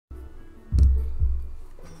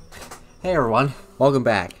Hey everyone, welcome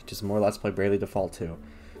back to some more Let's Play Bravely Default 2.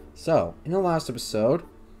 So, in the last episode,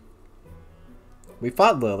 we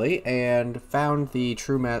fought Lily and found the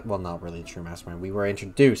true well, not really the true mastermind. We were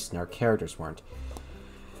introduced and our characters weren't.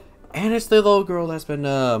 And it's the little girl that's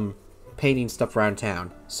been, painting stuff around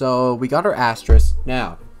town. So, we got her asterisk.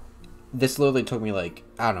 Now, this literally took me like,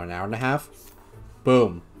 I don't know, an hour and a half.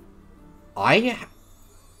 Boom.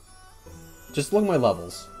 Just look at my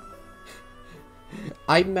levels.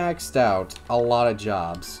 I maxed out a lot of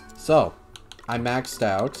jobs. So, I maxed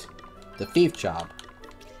out the thief job.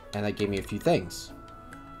 And that gave me a few things.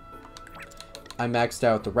 I maxed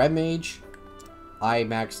out the red mage. I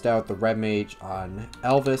maxed out the red mage on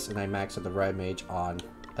Elvis. And I maxed out the red mage on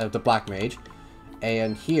the black mage.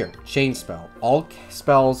 And here, chain spell. All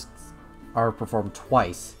spells are performed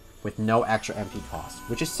twice with no extra MP cost,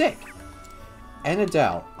 which is sick. And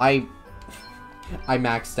Adele, I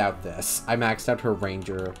maxed out this. I maxed out her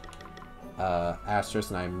Ranger asterisk,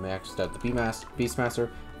 and I maxed out the Beastmaster.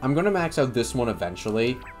 I'm gonna max out this one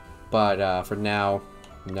eventually, but for now,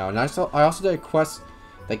 no. And I also did a quest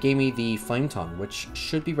that gave me the Flame Tongue, which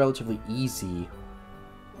should be relatively easy.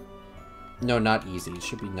 No, not easy. It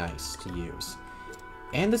should be nice to use.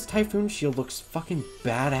 And this Typhoon Shield looks fucking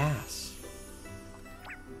badass.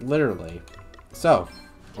 Literally. So,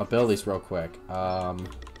 abilities real quick.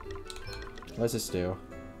 What does this do?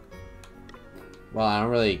 Well, I don't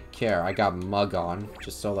really care. I got Mug on,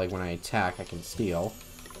 just so like when I attack, I can steal.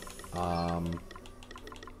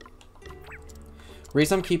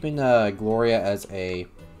 Reason I'm keeping Gloria as a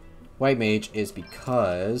white mage is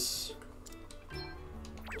because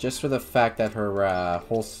just for the fact that her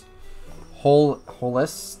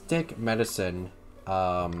holistic medicine,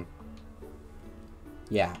 yeah,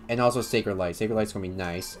 and also Sacred Light. Sacred Light's gonna be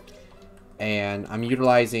nice. And I'm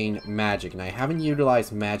utilizing magic, and I haven't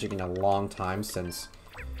utilized magic in a long time since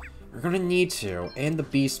we're gonna need to. And the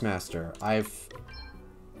Beastmaster,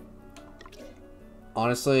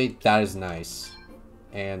 honestly, that is nice.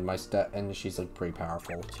 And and she's like pretty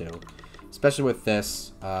powerful too, especially with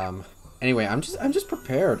this. Anyway, I'm just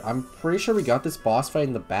prepared. I'm pretty sure we got this boss fight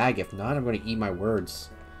in the bag. If not, I'm gonna eat my words.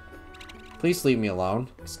 Please leave me alone.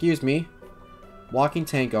 Excuse me. Walking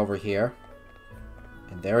tank over here,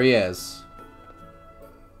 and there he is.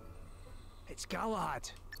 It's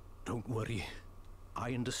Galahad. Don't worry.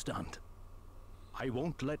 I understand. I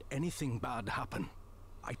won't let anything bad happen.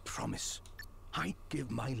 I promise. I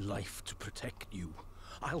give my life to protect you.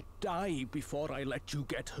 I'll die before I let you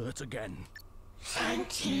get hurt again.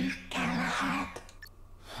 Thank you, Galahad.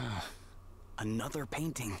 Another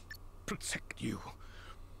painting. Protect you.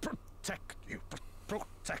 Protect you.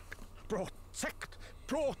 Protect. Protect.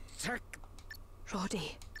 Protect.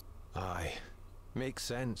 Roddy. Aye. Makes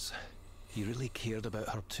sense. He really cared about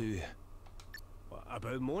her too. What,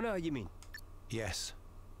 about Mona, you mean? Yes.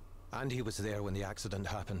 And he was there when the accident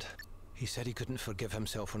happened. He said he couldn't forgive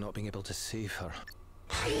himself for not being able to save her.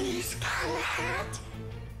 Please, Galahad.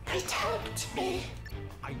 Protect me.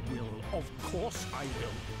 I will. Of course I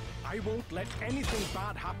will. I won't let anything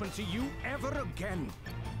bad happen to you ever again.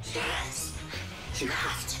 Yes. You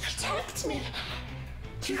have to protect me.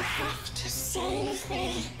 You have to save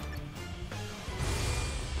me.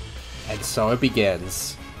 And so it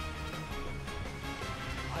begins.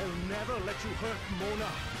 I'll never let you hurt Mona.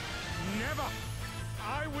 Never.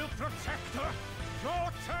 I will protect her.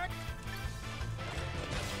 Protect.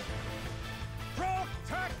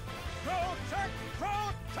 Protect. Protect.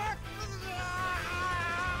 Protect.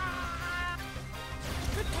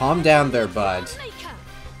 Calm down there, bud.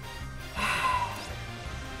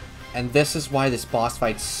 And this is why this boss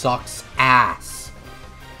fight sucks ass.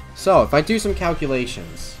 So, if I do some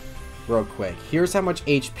calculations real quick, here's how much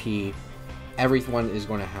HP everyone is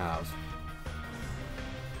going to have.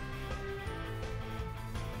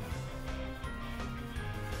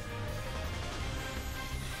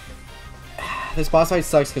 This boss fight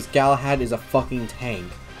sucks because Galahad is a fucking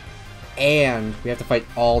tank. And we have to fight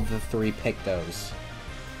all the three Pictos.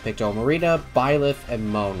 Picto Marita, Byleth, and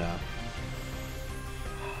Mona.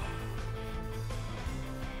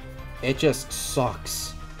 It just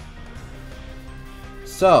sucks.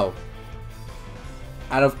 So,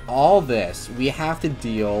 out of all this, we have to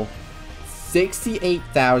deal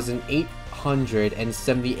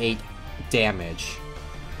 68,878 damage.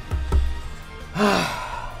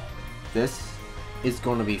 This is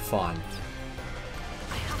going to be fun.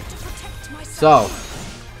 So,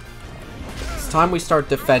 it's time we start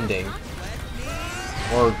defending.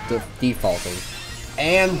 Or defaulting.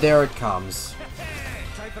 And there it comes.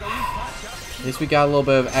 At least we got a little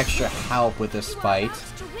bit of extra help with this fight.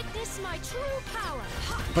 To witness my true power.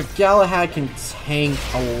 But Galahad can tank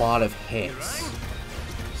a lot of hits.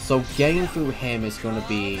 So getting through him is going to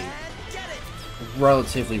be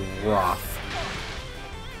relatively rough.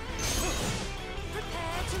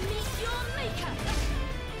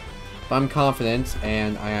 But I'm confident,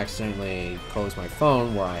 and I accidentally closed my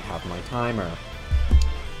phone where I have my timer.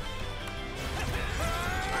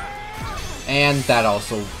 And that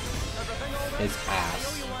also is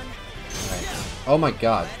ass. Right. Oh my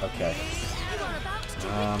god, okay.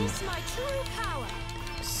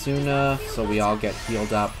 Suna, so we all get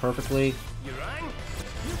healed up perfectly.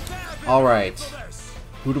 Alright.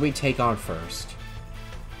 Who do we take on first?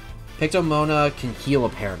 Pictomona can heal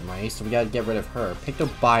apparently, so we gotta get rid of her.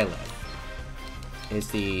 Pictobyleth is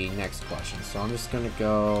the next question. So I'm just gonna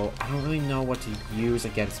go... I don't really know what to use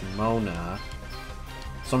against Mona.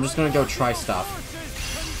 So I'm just gonna go try stuff.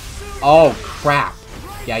 Oh, crap.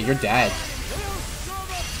 Yeah, you're dead.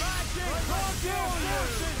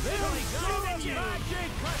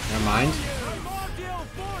 Never mind.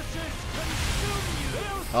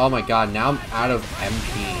 Oh my god, now I'm out of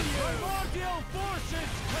MP.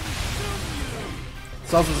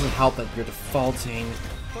 This also doesn't help that you're defaulting.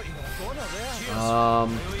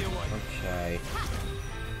 Okay.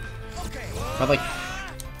 But like,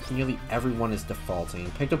 nearly everyone is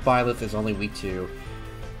defaulting. Pictobyleth is only weak to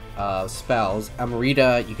spells.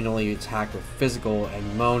 Amarita, you can only attack with physical,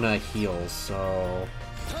 and Mona heals, so...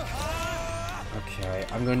 Okay,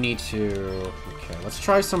 I'm gonna need to... Okay, let's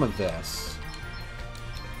try some of this.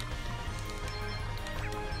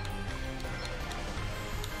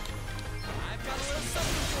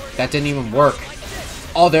 That didn't even work.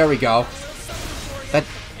 Oh, there we go.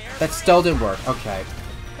 That still didn't work. Okay.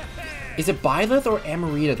 Is it Byleth or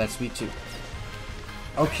Amarita that's weak to?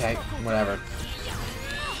 Okay, whatever.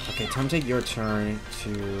 Okay, time to take your turn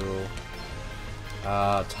to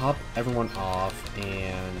top everyone off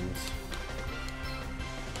and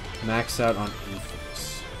max out on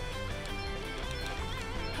ethers.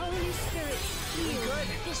 Holy Spirit, heal.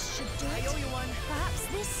 This should do it. Perhaps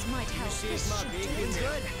this might help. This should do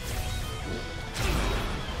it.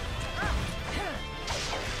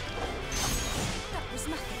 That was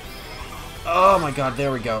nothing. Oh my god,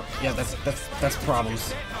 there we go. Yeah, that's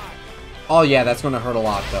problems. Oh yeah, that's gonna hurt a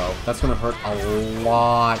lot though. That's gonna hurt a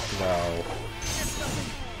lot though.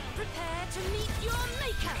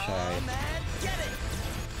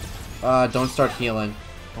 Okay. Don't start healing.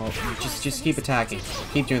 Well, just keep attacking.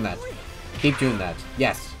 Keep doing that. Keep doing that.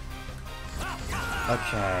 Yes.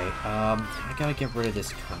 Okay. I gotta get rid of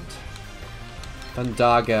this cunt.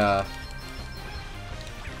 Thundaga.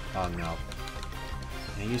 Oh no.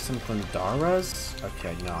 Can I use some Thundaras?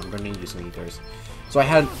 Okay, no, I'm gonna use some ethers. So I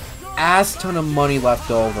had an ass ton of money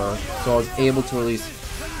left over, so I was able to at least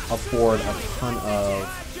afford a ton of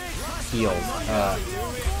heals.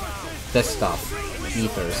 This stuff.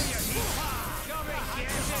 Ethers.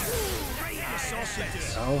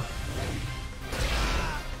 So.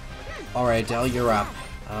 Alright, Del, you're up.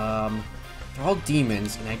 They're all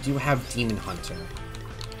demons, and I do have Demon Hunter.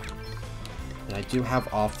 And I do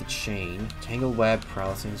have Off the Chain, Tangle Web,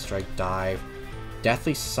 Paralyzing Strike, Dive,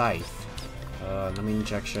 Deathly Scythe, Numbing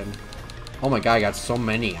Injection. Oh my god, I got so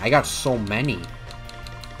many. I got so many.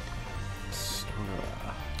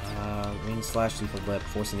 Rain Slash, Lethal Lip,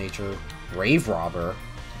 Force of Nature, Grave Robber.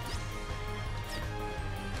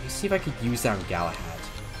 Let me see if I could use that on Galahad.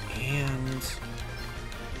 And...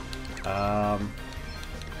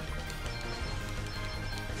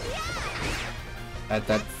 I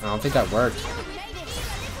don't think that worked.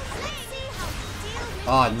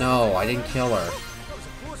 Oh no, I didn't kill her.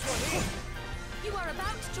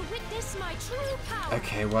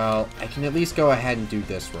 Okay, well, I can at least go ahead and do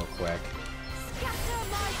this real quick.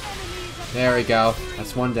 There we go.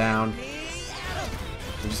 That's one down.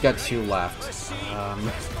 We just got two left.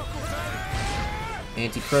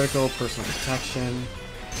 Anti-critical, personal protection,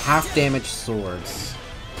 half damage swords.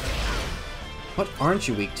 What aren't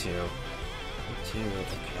you weak to? Okay.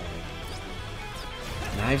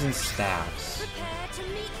 Knives and staves.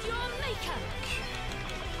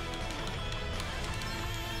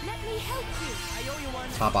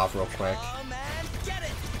 Top off real quick.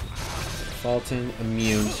 Fulton,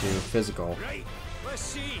 immune to physical.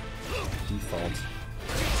 Default.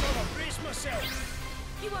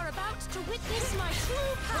 You are about to witness my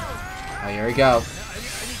true power. Oh, here we go.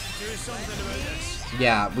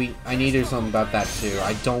 Yeah, I need to do something about that too.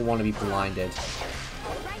 I don't want to be blinded.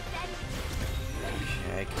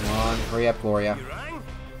 Okay, come on. Hurry up, Gloria.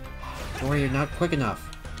 Gloria, you're not quick enough.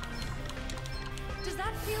 Does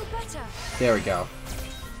that feel better? There we go.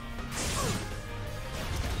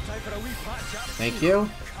 Thank you.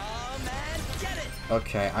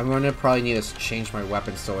 Okay, I'm gonna probably need to change my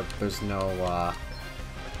weapon so there's no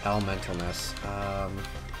elementalness.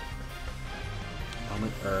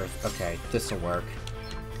 Element Earth. Okay, this'll work.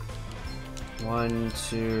 1,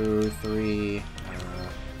 2, 3.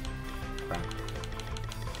 Crap.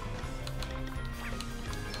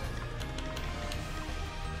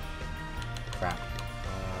 Crap.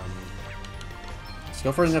 Let's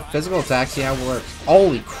go for a physical attack, see how it works.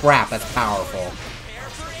 Holy crap, that's powerful.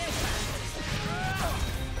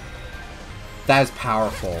 That is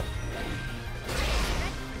powerful.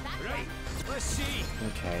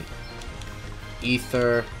 Okay.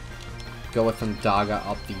 Ether. Go with some Daga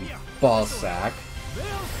up the ball sack.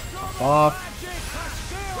 Pop off.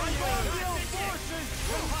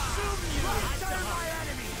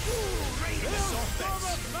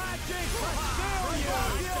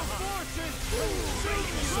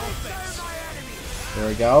 There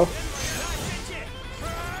we go.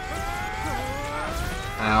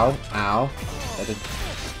 Ow, ow.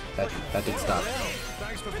 That did stop.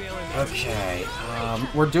 Okay,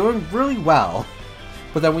 we're doing really well.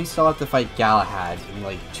 But then we still have to fight Galahad in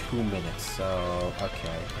like 2 minutes, so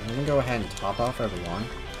okay. I'm gonna go ahead and top off everyone.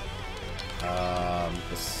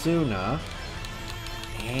 Basuna.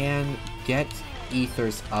 And get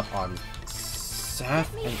Ethers up on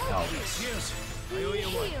Seth and Elvis.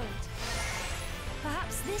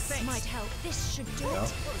 Perhaps this might help. This should do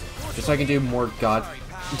it. Just so I can do more god.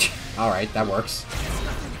 Alright, that works.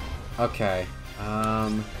 Okay.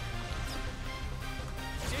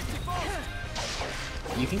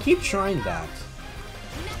 You can keep trying that.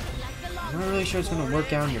 I'm not really sure it's gonna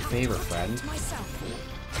work out in your favor, friend.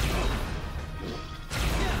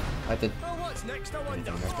 I did.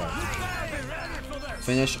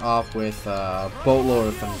 Finish off with boatload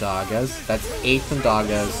of Thundagas. That's 8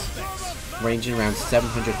 Thundagas, ranging around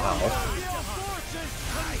 700 health.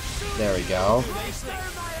 There we go.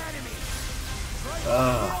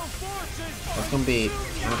 That's gonna be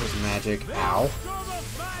counters magic. Ow.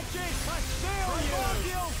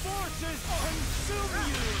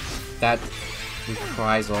 That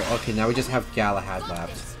reprisal. Okay, now we just have Galahad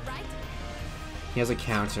left. He has a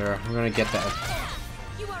counter. I'm gonna get that.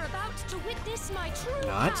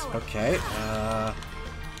 Not? Okay.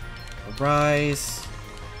 Rise.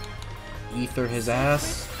 Ether his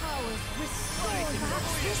ass.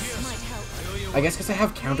 I guess because I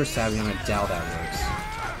have counter savvy on Adele that works.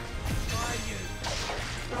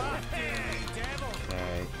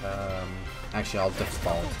 Okay, actually I'll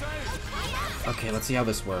default. Okay, let's see how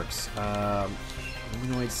this works.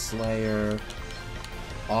 Humanoid Slayer.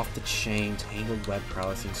 Off the chain, Tangled Web,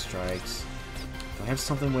 Paralyzing Strikes. Do I have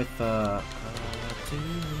something with,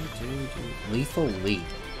 Lethal Leap?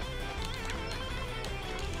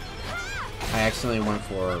 I accidentally went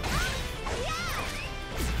for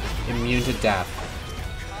Immune to Death.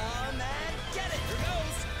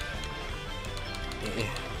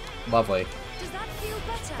 Lovely.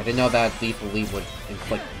 I didn't know that Lethal Leap would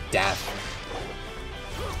inflict death.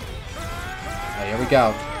 Oh, here we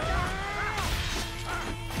go.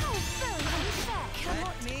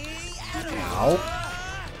 Ow.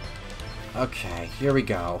 Okay, here we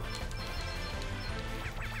go.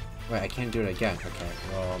 Wait, I can't do it again. Okay,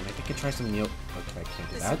 well, maybe I can try some meal. Okay, I can't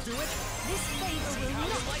do that.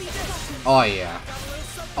 Oh, yeah.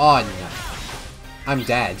 Oh, no. I'm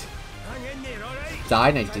dead.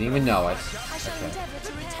 Died and I didn't even know it. Okay.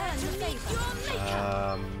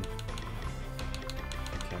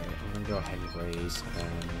 Okay, I'm gonna go ahead and raise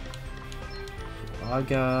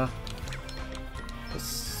Aga.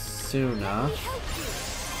 Basuna.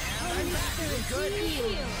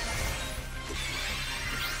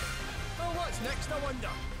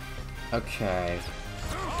 Okay.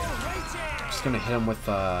 I'm just gonna hit him with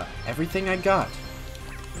everything I got.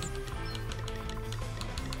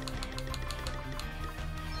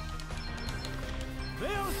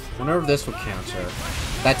 I wonder if this would counter.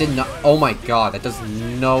 That did not. Oh my god, that does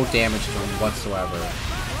no damage to him whatsoever.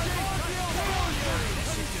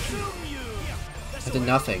 That did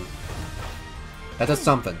nothing. That does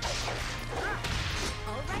something.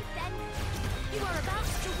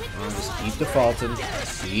 Just keep defaulting.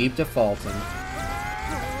 Keep defaulting.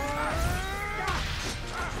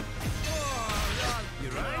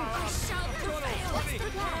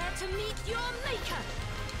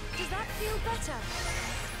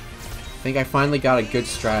 I think I finally got a good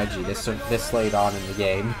strategy this late on in the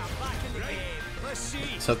game.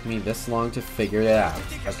 It took me this long to figure it out.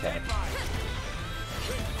 Okay.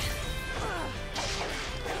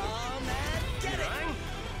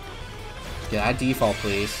 Get that default,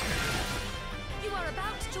 please.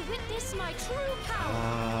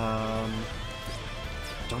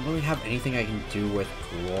 don't really have anything I can do with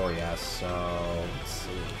Gloria, so let's see.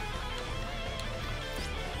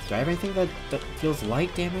 Do I have anything that deals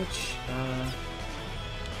light damage?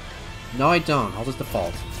 No, I don't. I'll just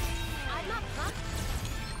default.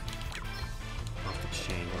 Off the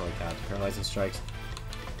chain. What do I got? Paralyzing strikes.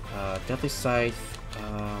 Deadly Scythe.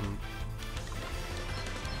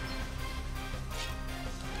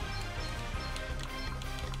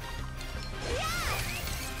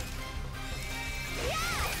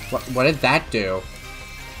 What did that do?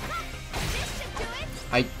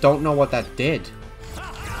 I don't know what that did.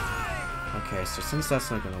 Okay, so since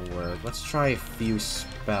that's not gonna work, let's try a few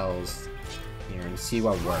spells here and see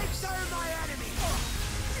what works.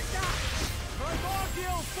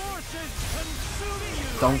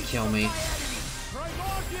 Don't kill me.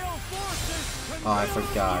 Oh, I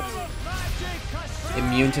forgot.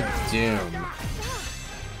 Immune to Doom.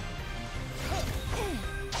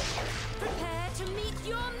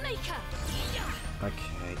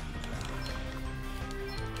 Okay.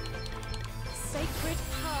 Sacred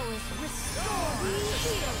powers restore the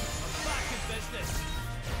heal. Back in business.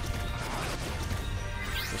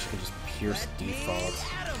 Wish I could just pierce default.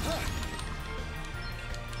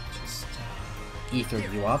 Just ether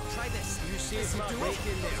you up. Try this. You see my break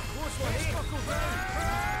in there.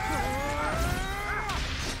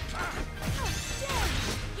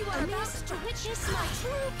 You are about to witness my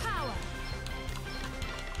true power.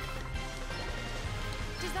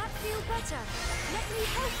 Does that feel better? Let me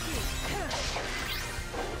help you.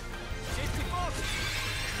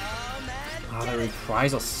 Oh, the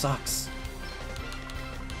reprisal sucks.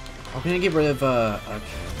 I'm gonna get rid of, okay.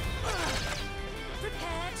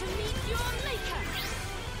 Prepare to meet your maker.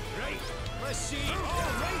 Right. Let's see.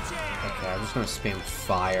 Okay, I'm just gonna spam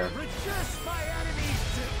fire.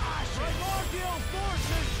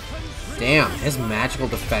 Damn, his magical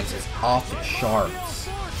defense is off the charts.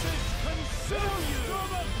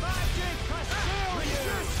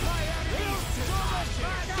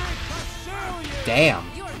 Damn.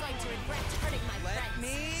 You're going to regret hurting my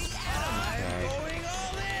friends. Okay.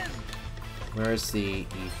 Where's the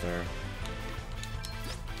ether?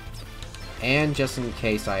 And just in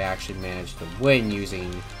case I actually manage to win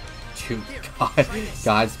using 2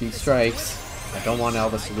 Godspeed strikes, I don't want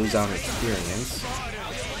Elvis to lose out on experience.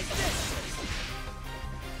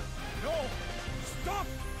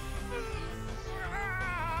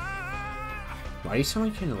 Why do you sound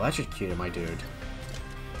like you're electrocuted, my dude?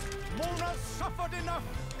 Mona suffered enough.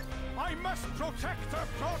 I must protect her.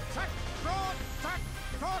 Protect.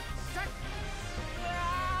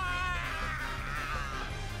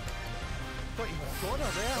 Thought you were a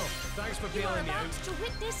goner there. Thanks for You are bailing me about out. to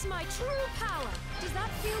witness my true power. Does that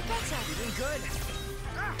feel better? You're doing good.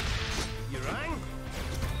 You rang?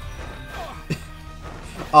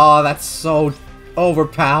 Oh, that's so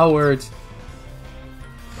overpowered.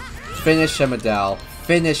 Finish him, Adele.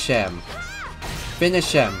 Finish him.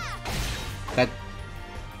 Finish him. That.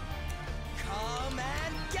 Come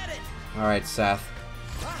and get it. Alright, Seth.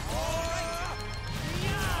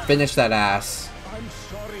 Finish that ass. I'm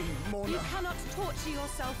sorry, Mona. You cannot torture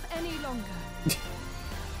yourself any longer.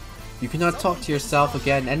 You cannot talk to yourself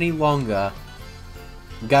again any longer.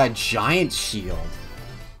 You got a giant shield.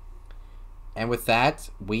 And with that,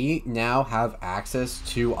 we now have access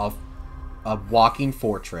to a walking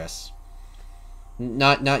fortress.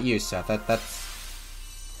 Not you, Seth. That's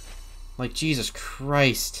like Jesus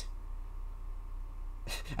Christ.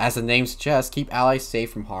 As the name suggests, keep allies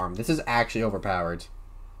safe from harm. This is actually overpowered.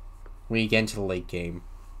 When you get into the late game,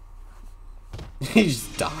 he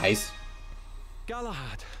just dies.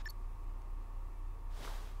 Galahad.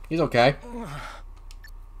 He's okay.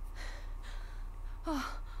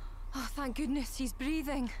 Oh, thank goodness he's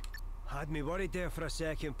breathing. Had me worried there for a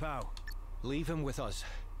second, pal. Leave him with us.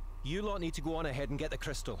 You lot need to go on ahead and get the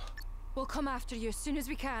crystal. We'll come after you as soon as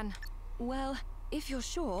we can. Well, if you're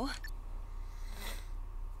sure.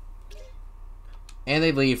 And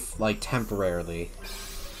they leave, like, temporarily.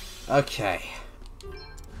 Okay.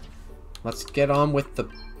 Let's get on with the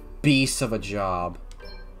beast of a job.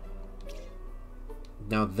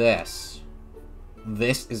 Now this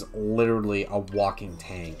is literally a walking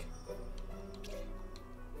tank.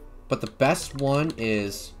 But the best one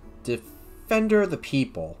is Defender of the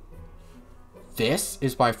People. This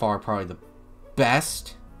is by far probably the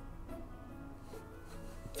best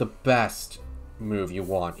move you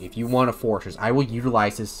want. If you want a fortress, I will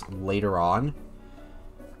utilize this later on.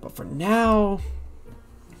 But for now,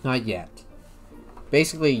 not yet.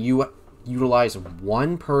 Basically, you utilize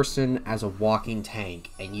one person as a walking tank,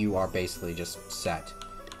 and you are basically just set.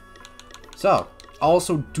 So,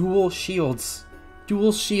 also dual shields.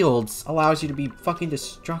 dual shields allows you to be fucking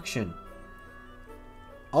destruction.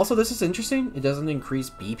 Also, this is interesting. It doesn't increase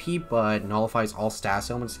BP, but nullifies all stats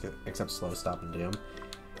elements except slow, stop, and doom.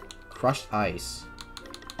 Crushed ice.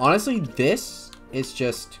 Honestly, this is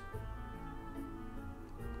just...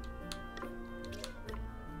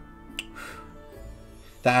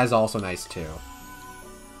 That is also nice too.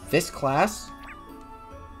 This class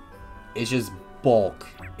is just bulk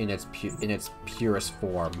in its purest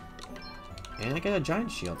form. And I get a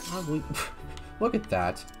giant shield. Oh, look at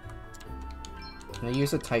that. Can I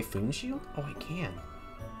use a Typhoon shield? Oh, I can.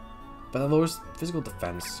 But it lowers physical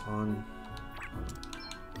defense on...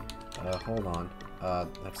 hold on.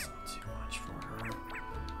 That's too much for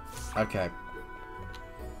her. Okay.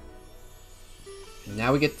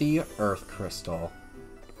 Now we get the Earth Crystal.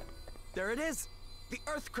 There it is! The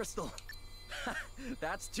Earth Crystal!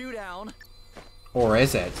 That's 2 down. Or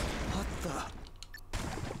is it? What the?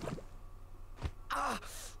 Ah!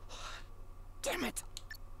 Damn it!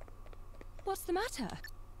 What's the matter?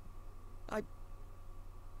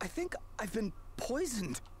 I think I've been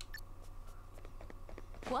poisoned.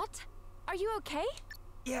 What? Are you okay?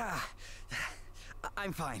 Yeah.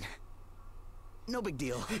 I'm fine. No big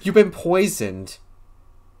deal. You've been poisoned.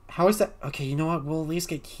 How is that? Okay, you know what? We'll at least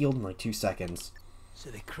get healed in like 2 seconds. So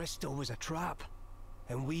the crystal was a trap,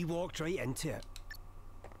 and we walked right into it.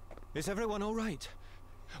 Is everyone all right?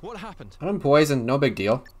 What happened? I'm poisoned. No big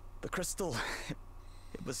deal. The crystal...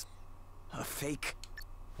 It was a fake.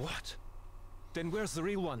 What? Then where's the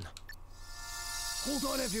real one? Hold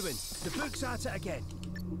on, everyone. The book's at it again.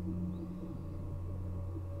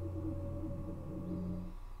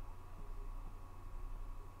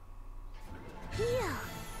 Here,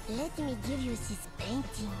 let me give you this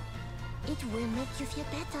painting. It will make you feel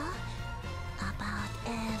better about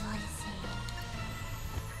everything.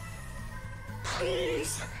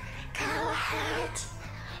 Please, Galahad,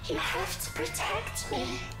 you have to protect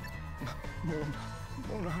me.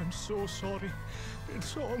 Mona, I'm so sorry.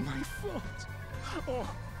 It's all my fault.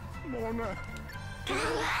 Oh, Mona.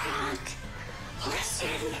 Galahad,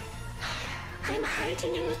 listen. I'm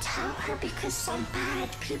hiding in the tower because some bad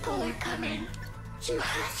people are coming. You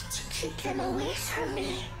have to keep them away from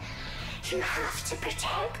me. You have to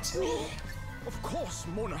protect me. Of course,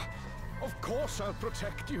 Mona. Of course I'll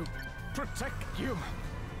protect you. Protect you.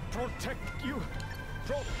 Protect you.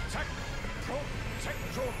 Protect. Protect.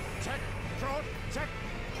 Protect. Protect.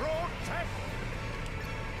 Protect.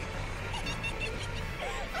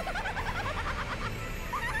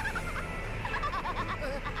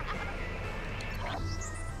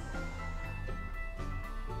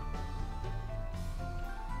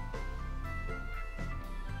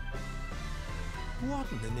 What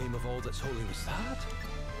in the name of all that's holy was that?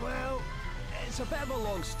 Well, it's a bit of a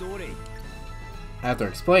long story. After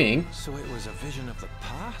explaining, So it was a vision of the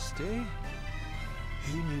past, eh?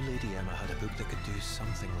 Who knew Lady Emma had a book that could do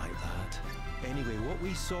something like that? Anyway, what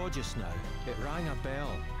we saw just now, it rang a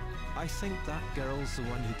bell. I think that girl's the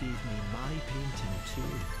one who gave me my painting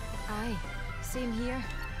too. Aye, same here.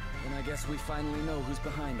 Then I guess we finally know who's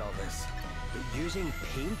behind all this. But using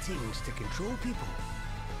paintings to control people,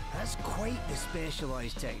 that's quite the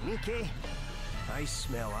specialised technique, eh? I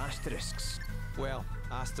smell asterisks. Well,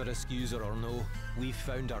 asterisk user or no, we've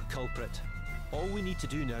found our culprit. All we need to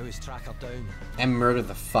do now is track her down. and murder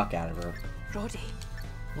the fuck out of her. Roddy,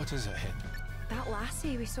 What is it, Hen? that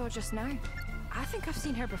lassie we saw just now. I think I've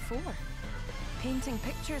seen her before. Painting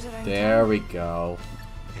pictures around There town. we go.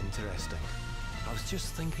 Interesting. I was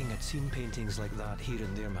just thinking I'd seen paintings like that here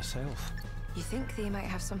and there myself. You think they might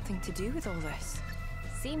have something to do with all this?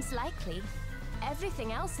 Seems likely.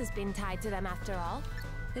 Everything else has been tied to them after all.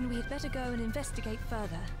 Then we had better go and investigate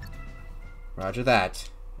further. Roger that.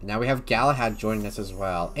 Now we have Galahad joining us as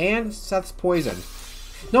well. And Seth's poisoned.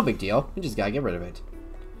 No big deal. We just gotta get rid of it.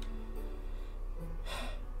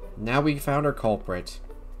 Now we found our culprit.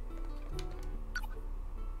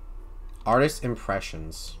 Artist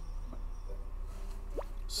impressions.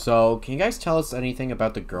 So, can you guys tell us anything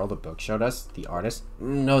about the girl the book showed us? The artist?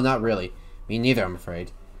 No, not really. Me neither, I'm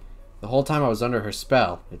afraid. The whole time I was under her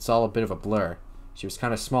spell, it's all a bit of a blur. She was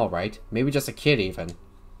kind of small, right? Maybe just a kid, even.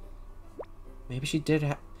 Maybe she did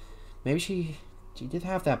have... Maybe she did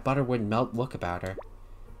have that butterwood melt look about her.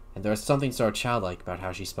 And there was something sort of childlike about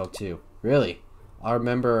how she spoke, too. Really. All I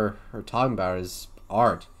remember her talking about is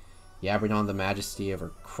art. Yabbering on the majesty of her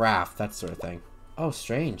craft, that sort of thing. Oh,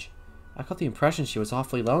 strange. I got the impression she was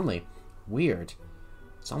awfully lonely. Weird.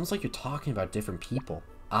 It's almost like you're talking about different people.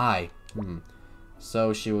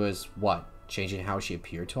 So she was, what, changing how she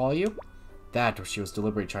appeared to all you? That, or she was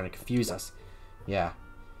deliberately trying to confuse us. Yeah.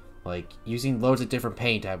 Like, using loads of different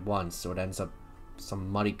paint at once, so it ends up some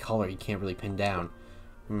muddy color you can't really pin down.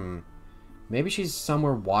 Maybe she's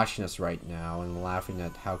somewhere watching us right now and laughing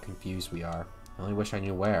at how confused we are. I only wish I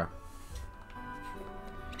knew where.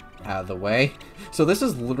 Out of the way. So this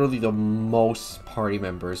is literally the most party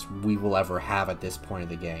members we will ever have at this point of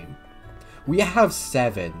the game. We have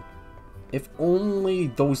 7. If only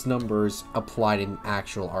those numbers applied in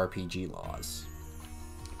actual RPG laws.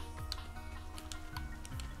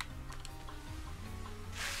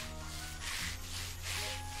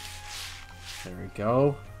 There we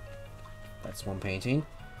go. That's one painting.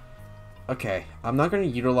 Okay, I'm not going to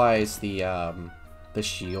utilize the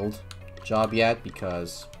shield job yet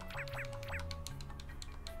because...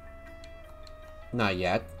 Not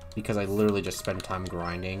yet, because I literally just spent time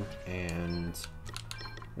grinding, and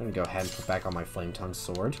I'm going to go ahead and put back on my Flame Tongue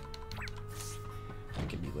sword.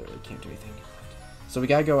 You literally can't do anything. So we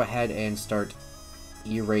got to go ahead and start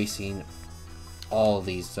erasing all of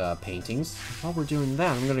these paintings. While we're doing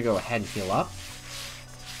that, I'm going to go ahead and heal up.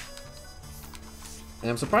 And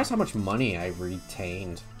I'm surprised how much money I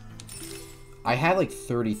retained. I had like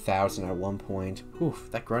 30,000 at one point. Oof,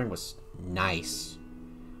 that grind was nice.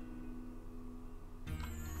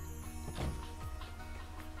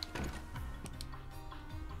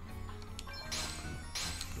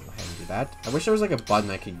 Go ahead and do that. I wish there was like a button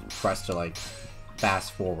I could press to like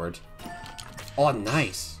fast forward. Oh,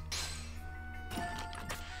 nice.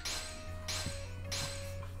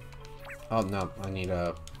 Oh no, I need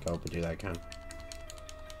to go up and do that again.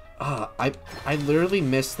 I literally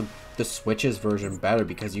missed the Switch's version better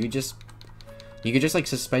because you could just like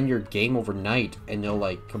suspend your game overnight and they'll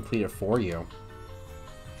like complete it for you.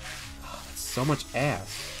 Oh, that's so much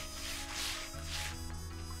ass.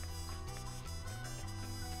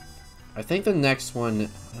 I think the next one,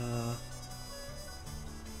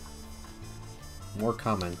 more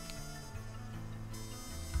common.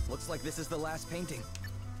 Looks like this is the last painting.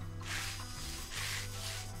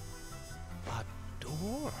 A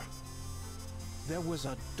door? There was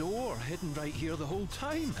a door hidden right here the whole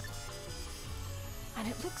time. And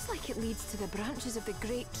it looks like it leads to the branches of the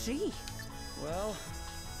great tree. Well,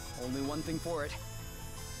 only one thing for it.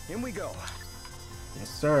 In we go. Yes,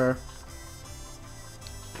 sir.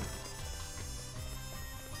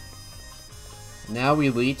 Now we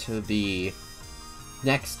lead to the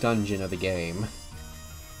next dungeon of the game.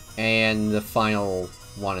 And the final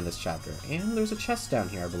one in this chapter. And there's a chest down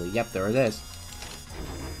here, I believe. Yep, there it is.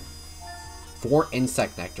 4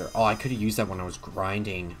 insect nectar. Oh, I could have used that when I was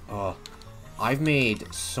grinding. Oh, I've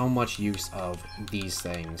made so much use of these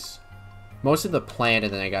things. Most of the plant,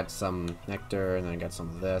 and then I got some nectar, and then I got some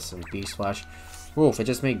of this, and beast flesh. Oof, it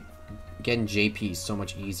just made getting JP so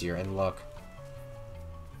much easier. And look.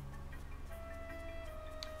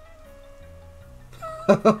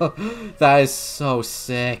 That is so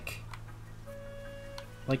sick.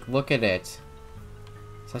 Like, look at it.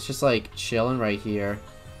 So that's just like chilling right here.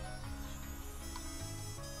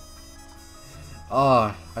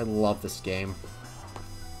 Oh, I love this game.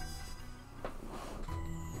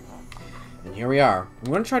 And here we are.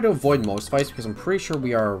 I'm going to try to avoid most fights because I'm pretty sure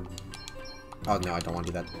we are... Oh, no, I don't want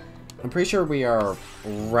to do that. I'm pretty sure we are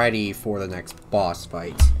ready for the next boss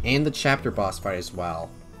fight. And the chapter boss fight as well.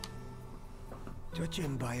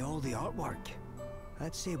 Judging by all the artwork,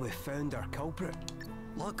 I'd say we've found our culprit.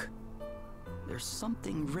 Look, there's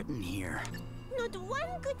something written here. Not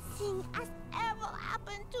one good thing has ever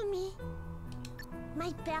happened to me.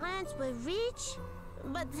 My parents were rich,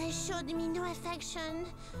 but they showed me no affection,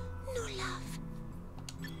 no love.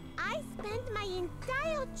 I spent my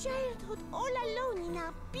entire childhood all alone in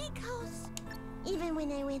our big house. Even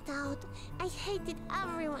when I went out, I hated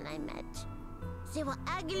everyone I met. They were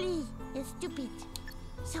ugly and stupid.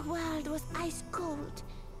 The world was ice cold,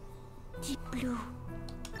 deep blue.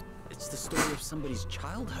 It's the story of somebody's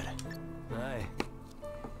childhood. Aye.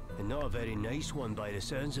 And not a very nice one by the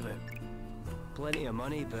sounds of it. Plenty of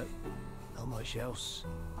money, but not much else.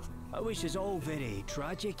 I wish it's all very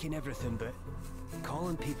tragic and everything, but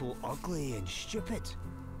calling people ugly and stupid,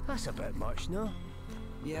 that's a bit much, no?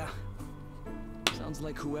 Yeah. Sounds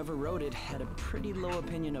like whoever wrote it had a pretty low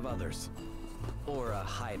opinion of others. Or a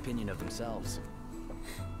high opinion of themselves.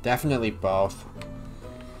 Definitely both.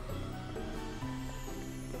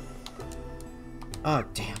 Oh,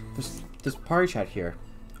 damn. There's party chat here.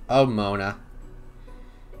 Oh, Mona.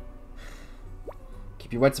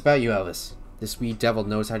 Keep your wits about you, Elvis. This wee devil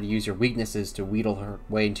knows how to use your weaknesses to wheedle her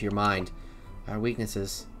way into your mind. Our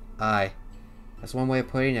weaknesses? Aye. That's one way of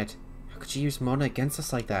putting it. How could she use Mona against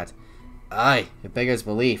us like that? Aye, it beggars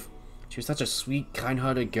belief. She was such a sweet,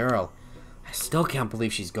 kind-hearted girl. I still can't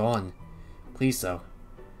believe she's gone. Please, though.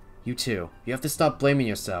 You two, you have to stop blaming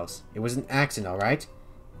yourselves. It was an accident, alright?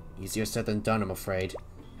 Easier said than done, I'm afraid.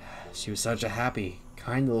 She was such a happy,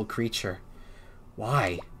 kind little creature.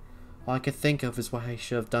 Why? All I could think of is what I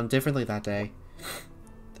should have done differently that day.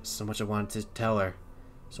 There's so much I wanted to tell her.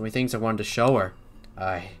 So many things I wanted to show her.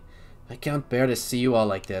 I can't bear to see you all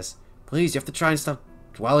like this. Please, you have to try and stop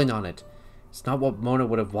dwelling on it. It's not what Mona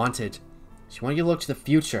would have wanted. She wanted you to look to the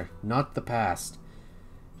future, not the past.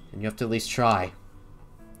 And you have to at least try.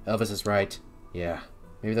 Elvis is right. Yeah.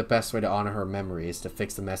 Maybe the best way to honor her memory is to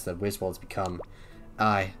fix the mess that Wiswald's become.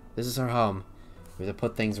 Aye, this is her home. We have to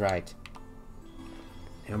put things right.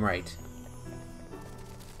 I'm right.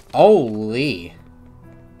 Holy!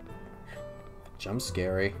 Jump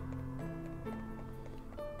scary.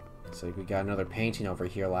 Looks like we got another painting over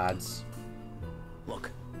here, lads.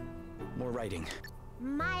 Look, more writing.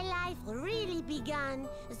 My life really began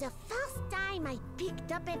the first time I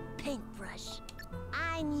picked up a paintbrush.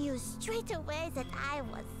 I knew straight away that I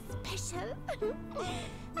was special.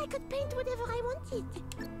 I could paint whatever I wanted.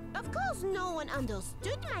 Of course, no one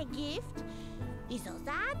understood my gift. Either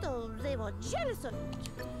that or they were jealous of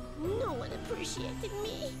it. No one appreciated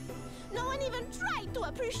me. No one even tried to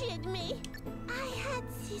appreciate me. I had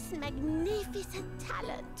this magnificent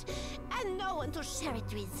talent and no one to share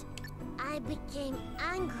it with. I became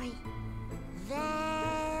angry.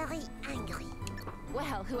 Very angry.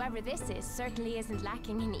 Well, whoever this is certainly isn't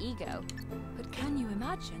lacking in ego. But can you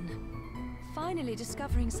imagine? Finally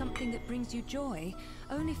discovering something that brings you joy,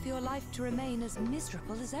 only for your life to remain as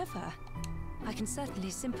miserable as ever. I can certainly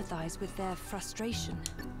sympathize with their frustration.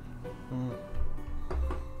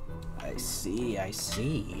 I see, I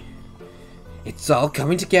see. It's all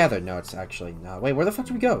coming together. No, it's actually not. Wait, where the fuck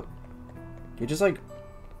do we go? Do we just, like,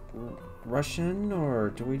 rush in,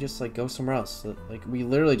 or do we just, like, go somewhere else? Like, we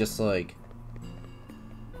literally just, like,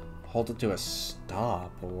 hold it to a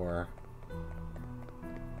stop, or...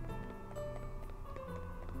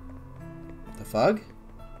 The fuck?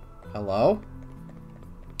 Hello?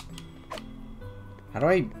 How do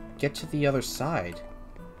I get to the other side?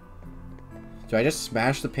 Do I just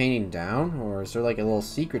smash the painting down? Or is there like a little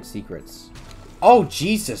secrets? Oh,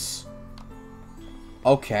 Jesus!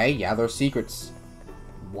 Okay, yeah, there's secrets.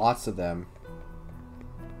 Lots of them.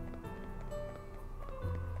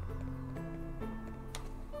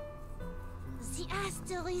 The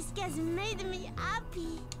asterisk has made me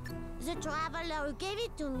happy. The traveler who gave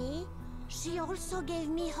it to me, she also gave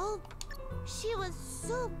me hope. She was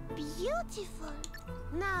so beautiful.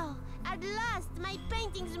 Now, at last, my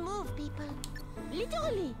paintings move people.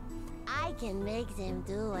 Literally. I can make them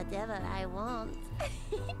do whatever I want.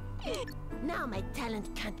 Now my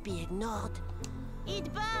talent can't be ignored. It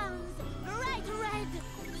burns bright red.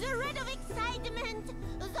 The red of excitement.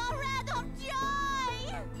 The red of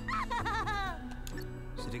joy.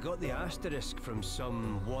 So they got the asterisk from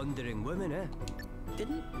some wandering woman, eh?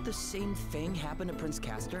 Didn't the same thing happen to Prince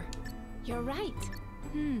Castor? You're right.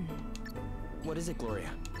 What is it,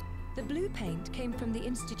 Gloria? The blue paint came from the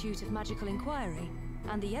Institute of Magical Inquiry,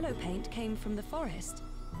 and the yellow paint came from the forest.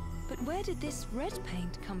 But where did this red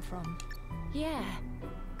paint come from? Yeah,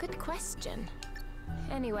 good question.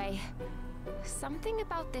 Anyway, something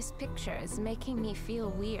about this picture is making me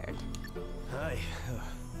feel weird. Aye,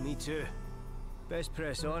 me too. Best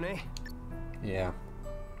press on, eh? Yeah.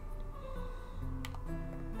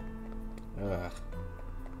 Ugh.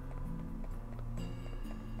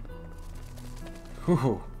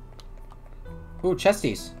 Whew. Ooh,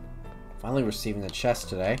 chesties. Finally receiving the chest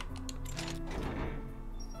today.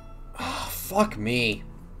 Oh, fuck me.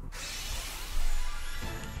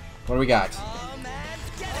 What do we got?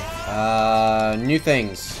 New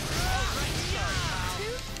things.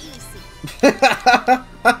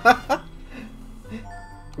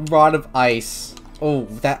 Rod of ice. Oh,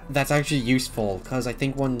 that's actually useful, because I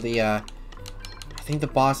think one of the I think the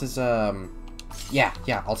boss is yeah,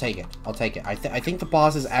 I'll take it. I think the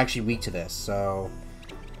boss is actually weak to this, so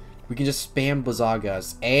we can just spam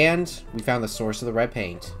Blizzagas, and we found the source of the red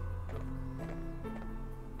paint.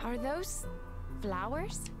 Are those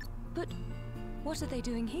flowers? But what are they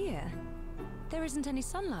doing here? There isn't any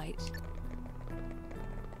sunlight.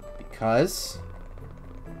 Because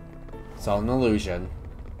it's all an illusion.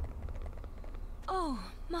 Oh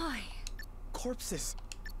my. Corpses.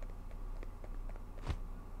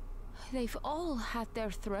 They've all had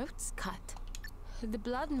their throats cut. The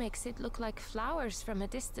blood makes it look like flowers from a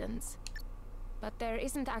distance. But there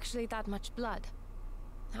isn't actually that much blood.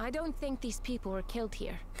 I don't think these people were killed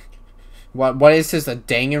here. What is this, a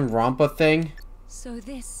Danganronpa thing? So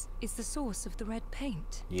this is the source of the red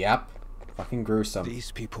paint? Yep. Fucking gruesome.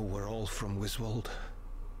 These people were all from Wiswald.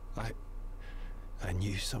 I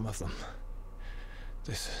knew some of them.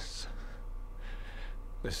 This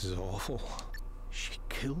is awful. She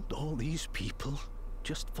killed all these people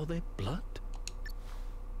just for their blood?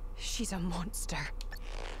 She's a monster.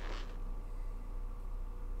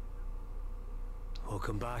 We'll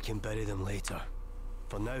come back and bury them later.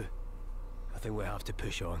 For now, I think we have to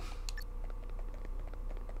push on.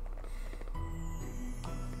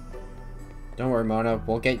 Don't worry, Mona.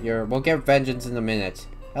 We'll get vengeance in a minute.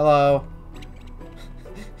 Hello.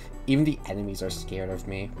 Even the enemies are scared of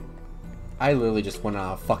me. I literally just went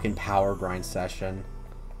on a fucking power grind session.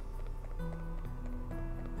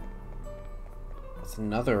 That's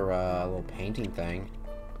another little painting thing.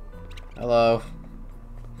 Hello.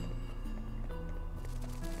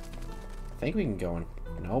 I think we can go in.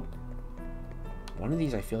 Nope. One of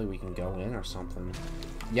these I feel like we can go in or something.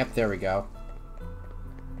 Yep, there we go.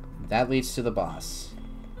 That leads to the boss.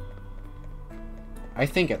 I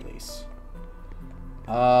think at least.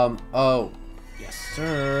 Oh. Yes,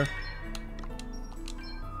 sir.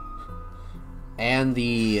 And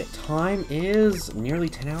the time is nearly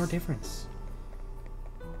 10-hour difference.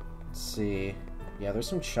 Let's see. Yeah, there's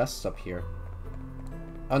some chests up here.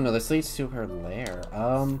 Oh no, this leads to her lair.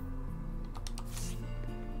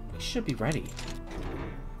 We should be ready.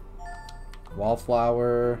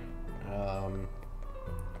 Wallflower.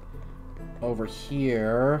 Over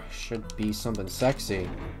here should be something sexy.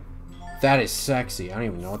 That is sexy. I don't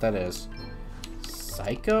even know what that is.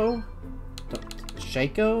 Psycho?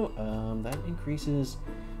 Shaco? That increases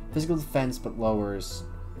physical defense but lowers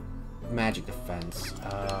magic defense.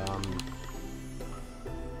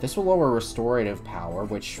 This will lower restorative power,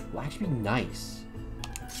 which will actually be nice.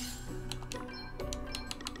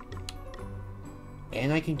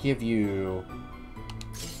 And I can give you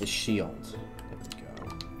the shield. There we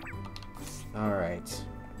go. Alright.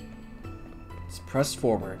 Let's press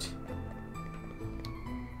forward.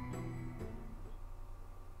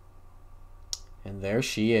 And there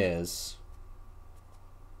she is.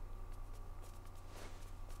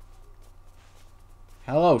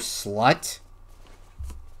 Hello, slut.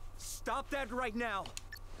 Stop that right now!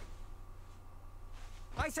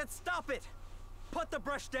 I said stop it! Put the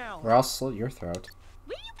brush down! Or I'll slit your throat.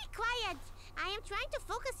 Will you be quiet? I am trying to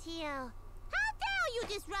focus here. How dare you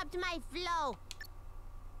disrupt my flow?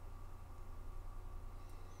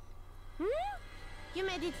 You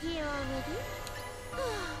made it here already?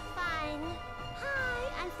 Fine.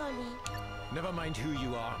 Hi, I'm Folly. Never mind who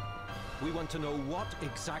you are. We want to know what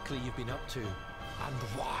exactly you've been up to, and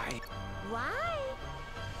why. Why?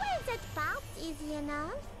 Well, that part's easy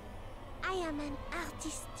enough. I am an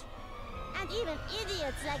artist. And even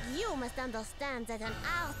idiots like you must understand that an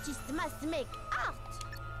artist must make art.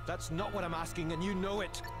 That's not what I'm asking, and you know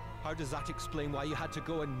it. How does that explain why you had to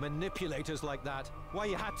go and manipulate us like that? Why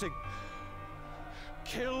you had to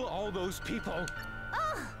kill all those people?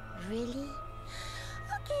 Oh, really?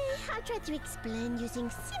 Okay, I'll try to explain using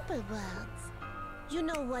simple words. You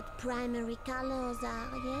know what primary colors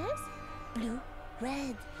are, yes? Blue,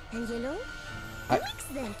 red, and yellow? Mix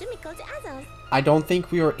them to make all the others. I don't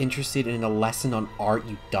think we are interested in a lesson on art,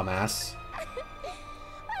 you dumbass.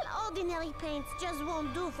 Well, ordinary paints just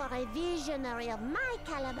won't do for a visionary of my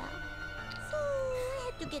caliber. So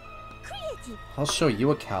I had to get creative. I'll show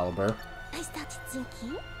you a caliber. I started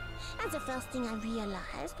thinking, and the first thing I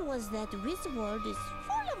realized was that Wiswald is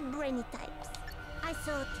full of brainy types. I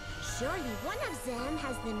thought, surely one of them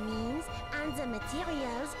has the means and the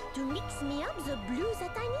materials to mix me up the blue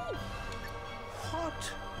that I need.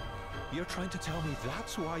 What? You're trying to tell me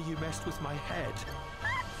that's why you messed with my head?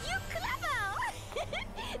 You clever!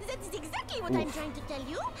 That is exactly what I'm trying to tell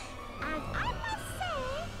you. And I must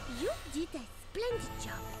say, you did a splendid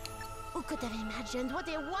job. Who could have imagined what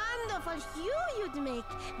a wonderful hue you'd make,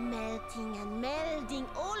 melting and melding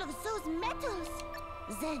all of those metals?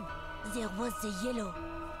 Then there was the yellow.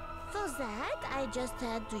 For that, I just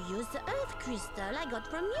had to use the earth crystal I got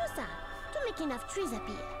from Musa to make enough trees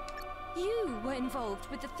appear. You were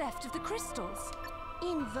involved with the theft of the crystals.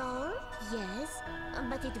 Involved, yes,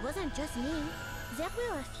 but it wasn't just me. There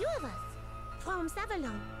were a few of us. From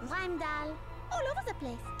Savalon, Rheimdall, all over the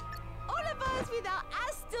place. All of us with our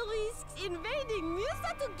asterisks invading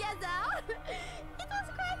Musa together. It was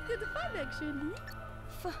quite good fun, actually.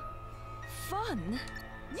 Fun?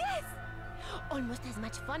 Yes! Almost as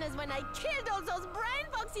much fun as when I killed all those brain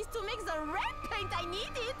boxes to make the red paint I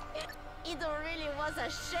needed. It really was a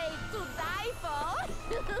shame to die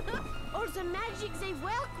for. All the magic they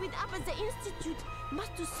work with up at the Institute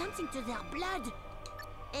must do something to their blood.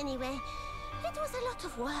 Anyway, it was a lot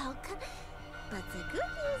of work. But the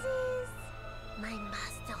good news is, My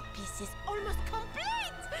masterpiece is almost complete!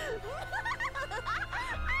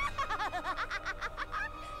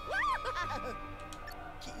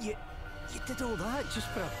 You did all that just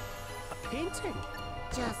for a painting?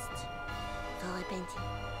 Just for a painting.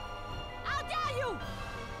 How dare you!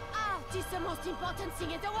 Art is the most important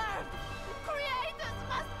thing in the world! Creators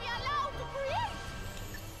must be allowed to create!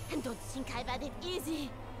 And don't think I've had it easy.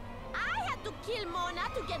 I had to kill Mona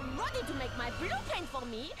to get ready to make my blue paint for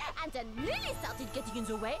me, and then Lily started getting in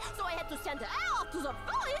the way, so I had to send her out to the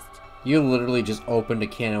forest! You literally just opened a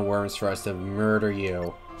can of worms for us to murder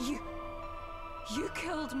you. You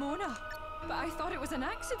killed Mona, but I thought it was an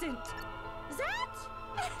accident. That?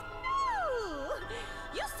 No!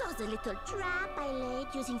 You saw the little trap I laid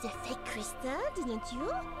using the fake crystal, didn't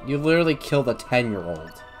you? You literally killed a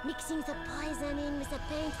 10-year-old. Mixing the poison in with the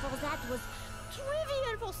paint for that was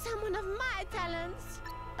trivial for someone of my talents.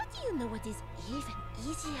 But you know what is even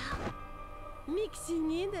easier?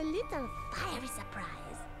 Mixing in a little fiery surprise.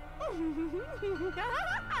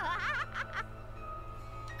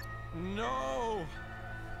 No!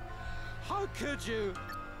 How could you?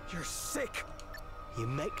 You're sick. You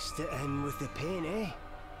mixed it in with the paint, eh?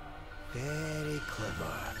 Very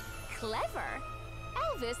clever. Clever?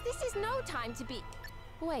 Elvis, this is no time to be...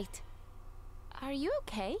 Wait. Are you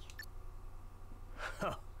okay?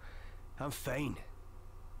 I'm fine.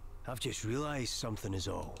 I've just realized something is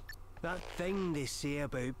all. That thing they say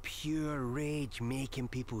about pure rage making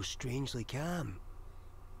people strangely calm.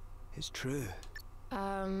 It's true.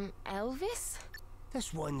 Elvis?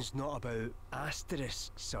 This one's not about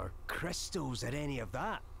asterisks or crystals or any of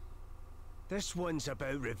that. This one's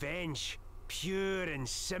about revenge. Pure and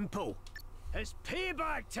simple. It's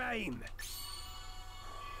payback time!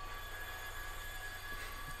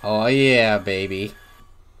 Oh yeah, baby.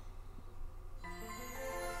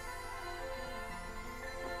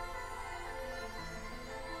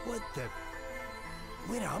 What the...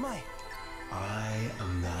 Where am I? I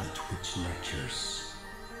am that which nurtures,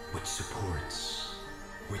 which supports,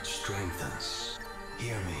 which strengthens.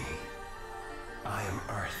 Hear me. I am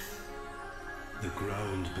Earth, the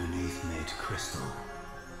ground beneath made crystal.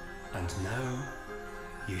 And now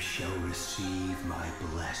you shall receive my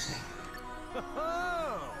blessing.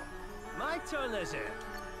 Oh, my turn, is it?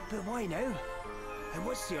 But why now? And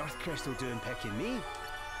what's the Earth Crystal doing picking me?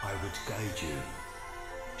 I would guide you,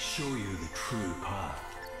 show you the true path.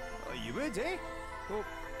 Oh, you would, eh? Well,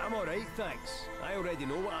 I'm alright, thanks. I already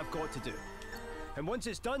know what I've got to do. And once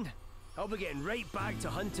it's done, I'll be getting right back to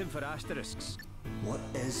hunting for asterisks. What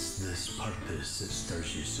is this purpose that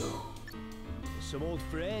stirs you so? Some old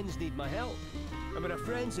friends need my help. And when a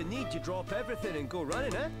friend's in need, you drop everything and go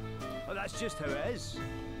running, eh? Well, that's just how it is.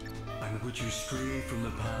 And would you stray from the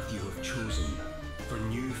path you have chosen for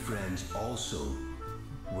new friends also,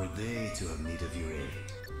 were they to have need of your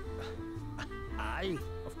aid? Aye,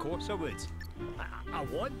 of course I would. I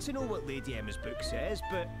want to know what Lady Emma's book says,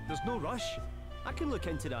 but there's no rush. I can look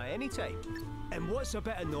into that anytime. And what's a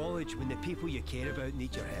bit of knowledge when the people you care about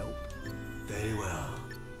need your help? Very well.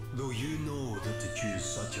 Though you know that to choose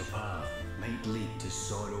such a path might lead to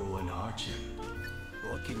sorrow and hardship.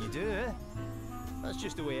 What can you do, eh? That's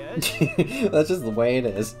just the way it is. That's just the way it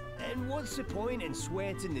is. And what's the point in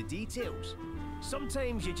sweating the details?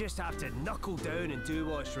 Sometimes you just have to knuckle down and do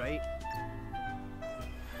what's right.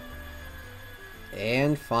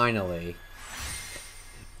 And finally,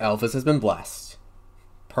 Elvis has been blessed.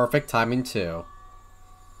 Perfect timing too.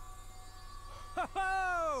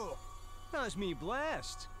 Ho-ho! That's me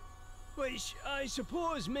blessed. Which I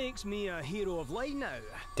suppose makes me a hero of light now.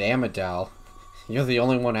 Damn it, Dal. You're the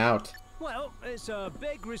only one out. Well, it's a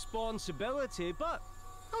big responsibility, but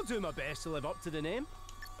I'll do my best to live up to the name.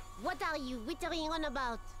 What are you wittering on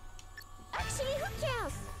about? Actually, who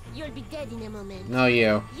cares? You'll be dead in a moment. No,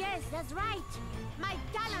 you. Yes, that's right. My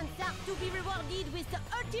talents are to be rewarded with the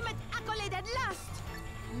ultimate accolade at last.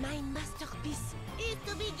 My masterpiece is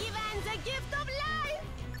to be given the gift of life.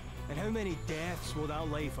 And how many deaths will that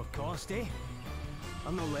life have cost, eh?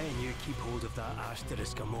 I'm not letting you keep hold of that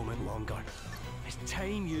asterisk a moment longer. It's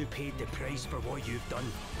time you paid the price for what you've done.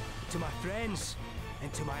 To my friends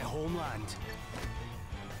and to my homeland.